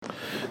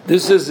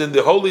This is in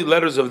the Holy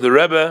Letters of the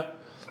Rebbe,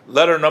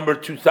 letter number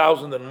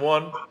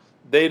 2001,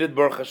 dated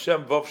Baruch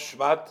Hashem Vov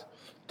Shvat,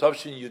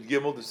 Tavshin Yud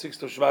Gimel, the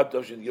 6th of Shvat,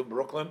 Tavshin Gimel,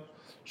 Brooklyn,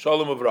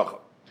 Shalom Avracha.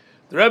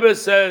 The Rebbe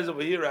says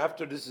over here,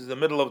 after this is the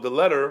middle of the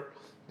letter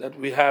that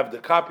we have the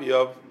copy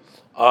of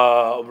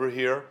over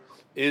here,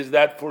 is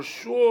that for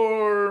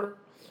sure,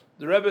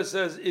 the Rebbe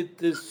says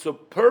it is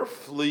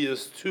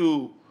superfluous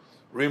to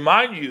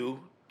remind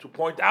you, to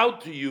point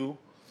out to you,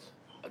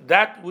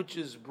 that which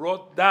is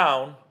brought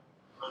down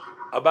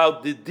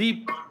about the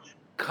deep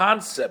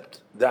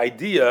concept, the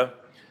idea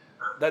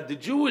that the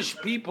Jewish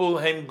people,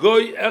 Hem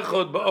Goy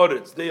Echad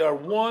Ba'aretz, they are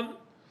one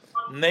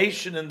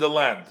nation in the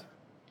land.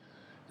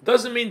 It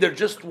doesn't mean they're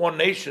just one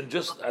nation,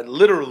 just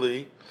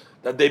literally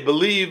that they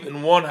believe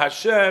in one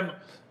Hashem,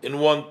 in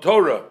one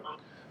Torah.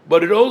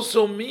 But it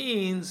also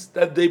means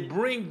that they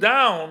bring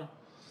down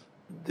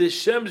the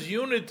Hashem's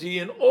unity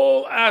in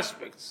all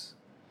aspects,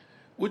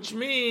 which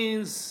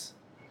means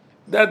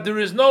that there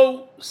is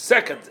no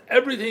second.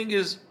 Everything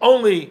is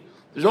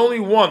there's only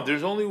one.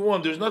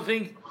 There's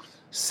nothing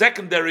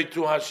secondary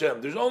to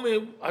Hashem. There's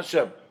only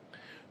Hashem.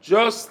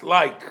 Just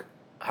like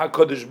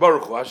HaKadosh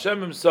Baruch Hu,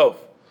 Hashem himself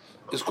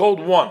is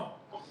called one.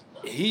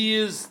 He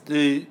is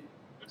the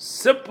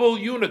simple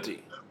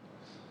unity.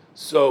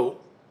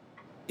 So,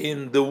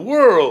 in the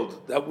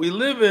world that we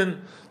live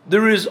in,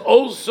 there is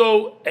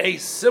also a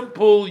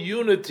simple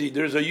unity.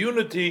 There's a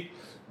unity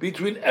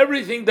between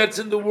everything that's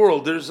in the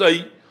world. There's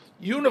a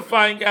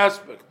unifying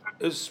aspect,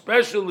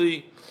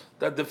 especially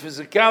that the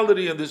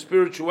physicality and the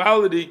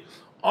spirituality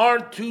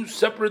aren't two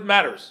separate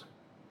matters.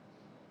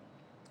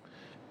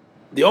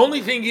 The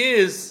only thing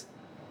is,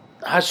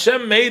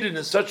 Hashem made it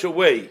in such a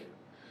way,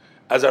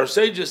 as our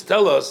sages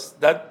tell us,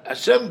 that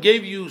Hashem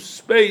gave you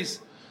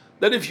space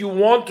that if you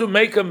want to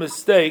make a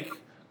mistake,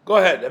 go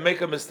ahead and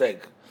make a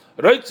mistake.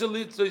 You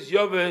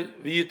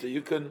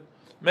can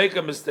make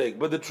a mistake.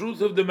 But the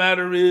truth of the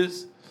matter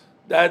is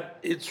that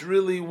it's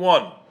really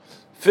one.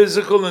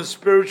 Physical and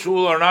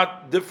spiritual are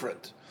not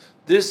different.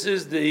 This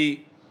is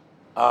the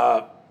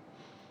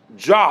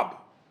job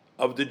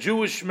of the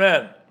Jewish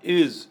man,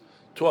 is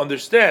to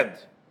understand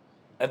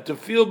and to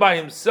feel by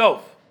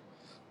himself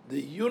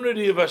the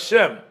unity of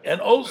Hashem,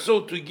 and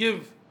also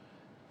to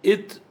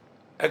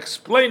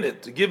explain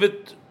it, to give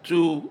it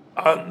to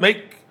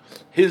make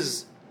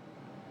his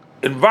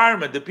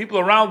environment, the people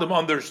around him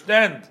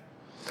understand,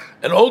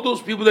 and all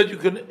those people that you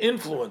can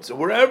influence, and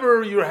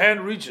wherever your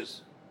hand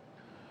reaches.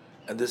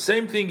 And the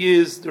same thing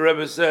is, the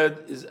Rebbe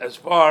said, is as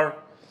far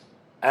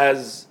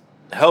as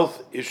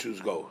health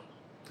issues go.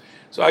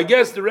 So I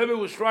guess the Rebbe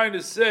was trying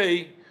to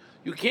say,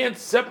 you can't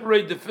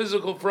separate the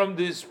physical from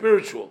the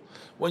spiritual.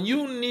 When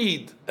you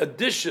need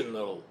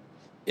additional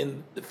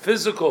in the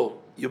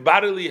physical, your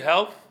bodily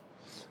health,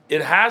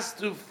 it has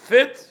to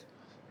fit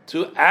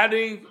to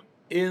adding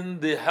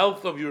in the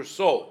health of your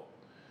soul.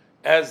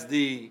 As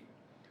the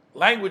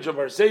language of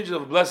our sages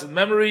of blessed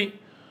memory,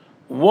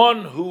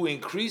 one who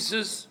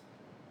increases,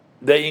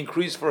 they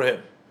increase for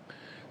him.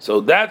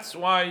 So that's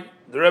why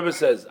the Rebbe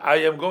says, I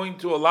am going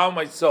to allow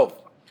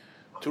myself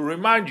to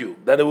remind you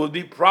that it would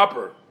be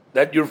proper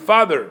that your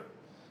father,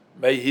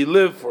 may he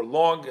live for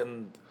long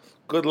and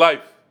good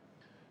life,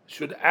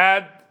 should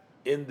add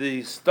in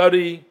the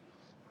study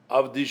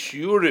of the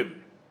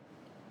shiurim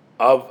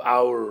of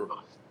our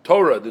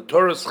Torah, the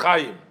Torah's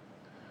Chaim,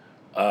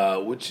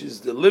 which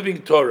is the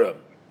living Torah.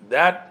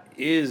 That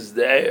is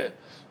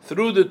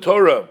through the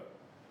Torah,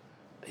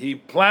 he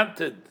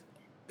planted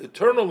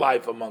eternal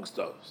life amongst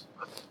us.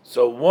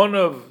 So one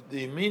of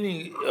the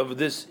meaning of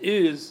this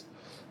is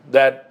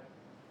that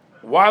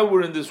while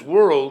we're in this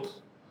world,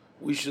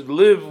 we should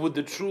live with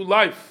the true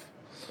life,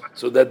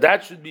 so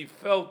that should be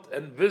felt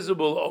and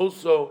visible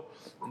also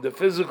in the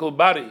physical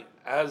body,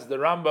 as the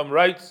Rambam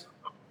writes,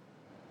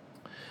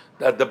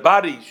 that the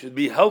body should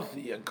be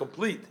healthy and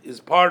complete is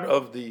part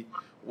of the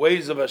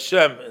ways of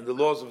Hashem and the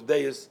laws of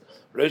Deis,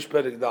 Reish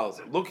Perek Dal.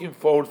 Looking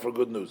forward for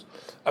good news.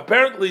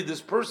 Apparently this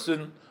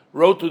person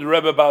wrote to the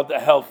Rebbe about the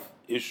health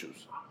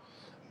issues.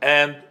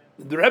 And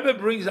the Rebbe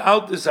brings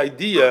out this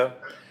idea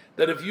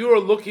that if you are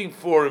looking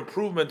for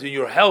improvement in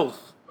your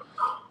health,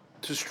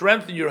 to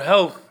strengthen your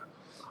health,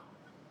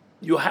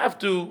 you have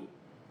to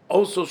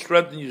also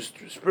strengthen your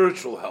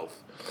spiritual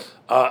health.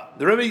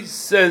 The Rebbe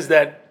says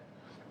that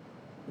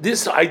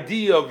this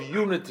idea of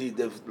unity,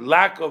 the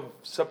lack of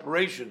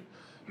separation,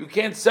 you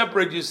can't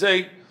separate, you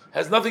say,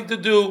 has nothing to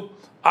do,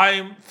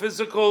 I'm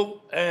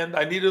physical and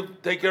I need to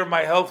take care of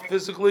my health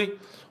physically.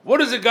 What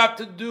has it got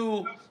to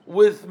do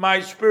with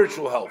my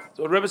spiritual health?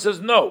 So the Rebbe says,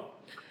 no.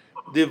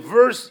 The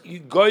verse,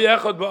 Goy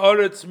Echad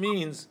Ba'aretz,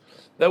 means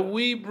that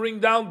we bring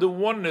down the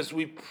oneness,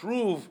 we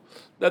prove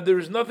that there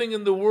is nothing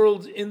in the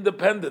world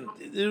independent.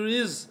 There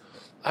is,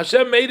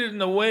 Hashem made it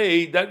in a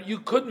way that you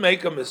could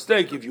make a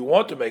mistake if you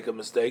want to make a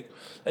mistake,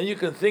 and you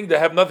can think they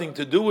have nothing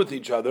to do with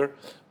each other,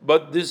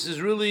 but this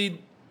is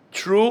really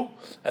true,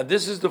 and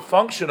this is the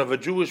function of a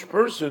Jewish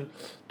person,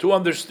 to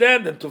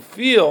understand and to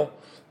feel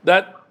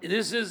that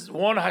this is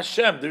one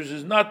Hashem. This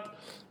is not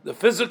the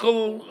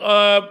physical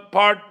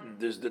part,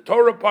 there's the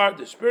Torah part,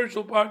 the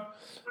spiritual part.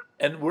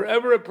 and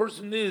wherever a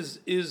person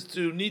is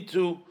to need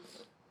to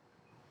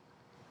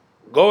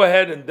go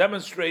ahead and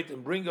demonstrate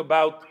and bring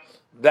about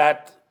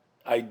that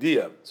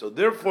idea. So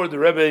therefore the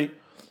Rebbe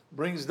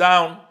brings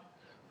down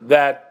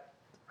that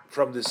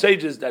from the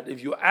sages that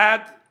if you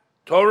add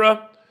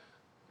Torah,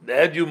 they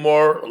add you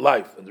more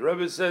life. And the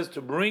Rebbe says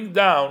to bring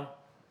down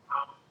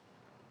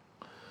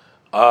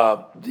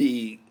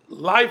the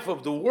life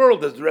of the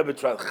world, as the Rebbe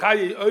tried,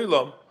 Chaye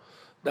Olam,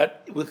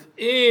 that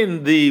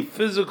within the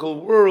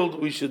physical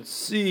world we should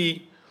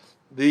see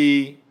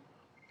the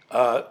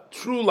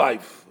true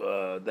life,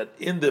 that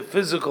in the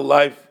physical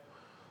life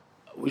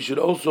we should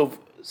also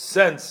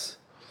sense,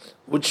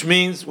 which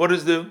means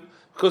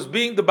because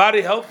being the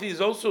body healthy is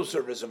also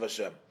service of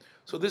Hashem.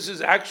 So this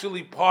is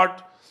actually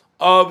part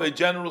of a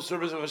general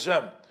service of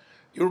Hashem.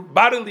 Your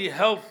bodily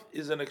health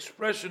is an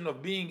expression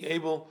of being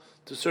able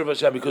to serve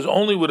Hashem, because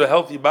only with a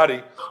healthy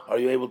body are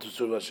you able to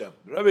serve Hashem.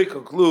 The Rebbe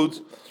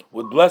concludes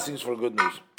with blessings for good news.